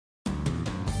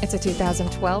It's a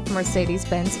 2012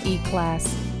 Mercedes-Benz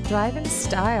E-Class. Drive in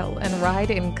style and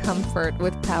ride in comfort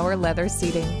with power leather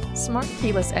seating, smart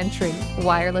keyless entry,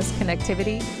 wireless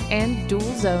connectivity, and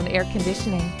dual-zone air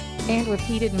conditioning. And with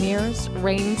heated mirrors,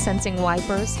 rain-sensing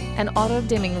wipers, an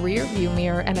auto-dimming rear-view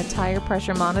mirror, and a tire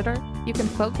pressure monitor, you can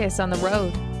focus on the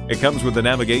road. It comes with a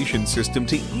navigation system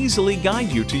to easily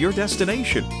guide you to your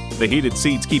destination. The heated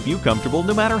seats keep you comfortable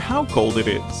no matter how cold it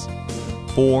is.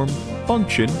 Form,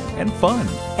 function, and fun.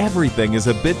 Everything is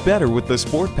a bit better with the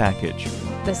Sport Package.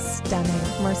 The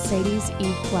stunning Mercedes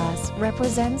E-Class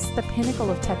represents the pinnacle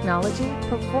of technology,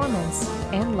 performance,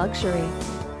 and luxury.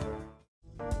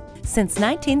 Since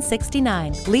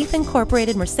 1969, Leith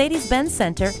Incorporated Mercedes-Benz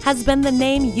Center has been the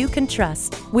name you can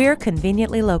trust. We're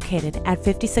conveniently located at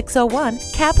 5601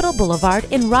 Capital Blvd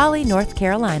in Raleigh, North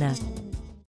Carolina.